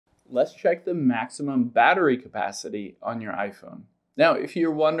let's check the maximum battery capacity on your iPhone. Now, if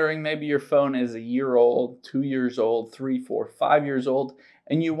you're wondering, maybe your phone is a year old, 2 years old, 3, 4, 5 years old,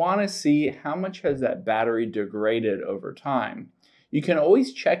 and you want to see how much has that battery degraded over time. You can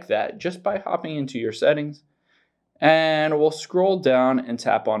always check that just by hopping into your settings, and we'll scroll down and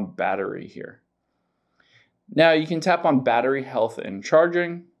tap on battery here. Now you can tap on battery health and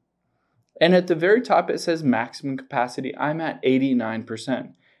charging, and at the very top it says maximum capacity. I'm at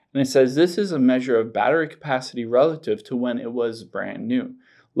 89%. And it says this is a measure of battery capacity relative to when it was brand new.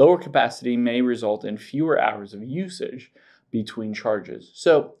 Lower capacity may result in fewer hours of usage between charges.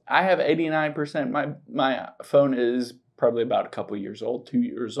 So I have 89%. My phone is probably about a couple years old, 2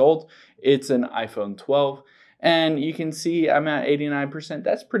 years old. It's an iPhone 12. And you can see I'm at 89%.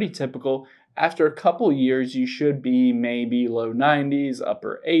 That's pretty typical. After a couple years, you should be maybe low 90s,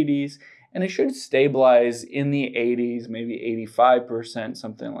 upper 80s. And it should stabilize in the 80s, maybe 85%,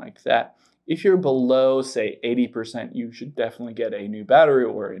 something like that. If you're below, say, 80%, you should definitely get a new battery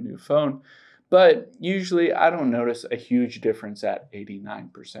or a new phone. But usually, I don't notice a huge difference at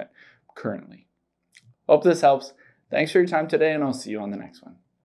 89% currently. Hope this helps. Thanks for your time today, and I'll see you on the next one.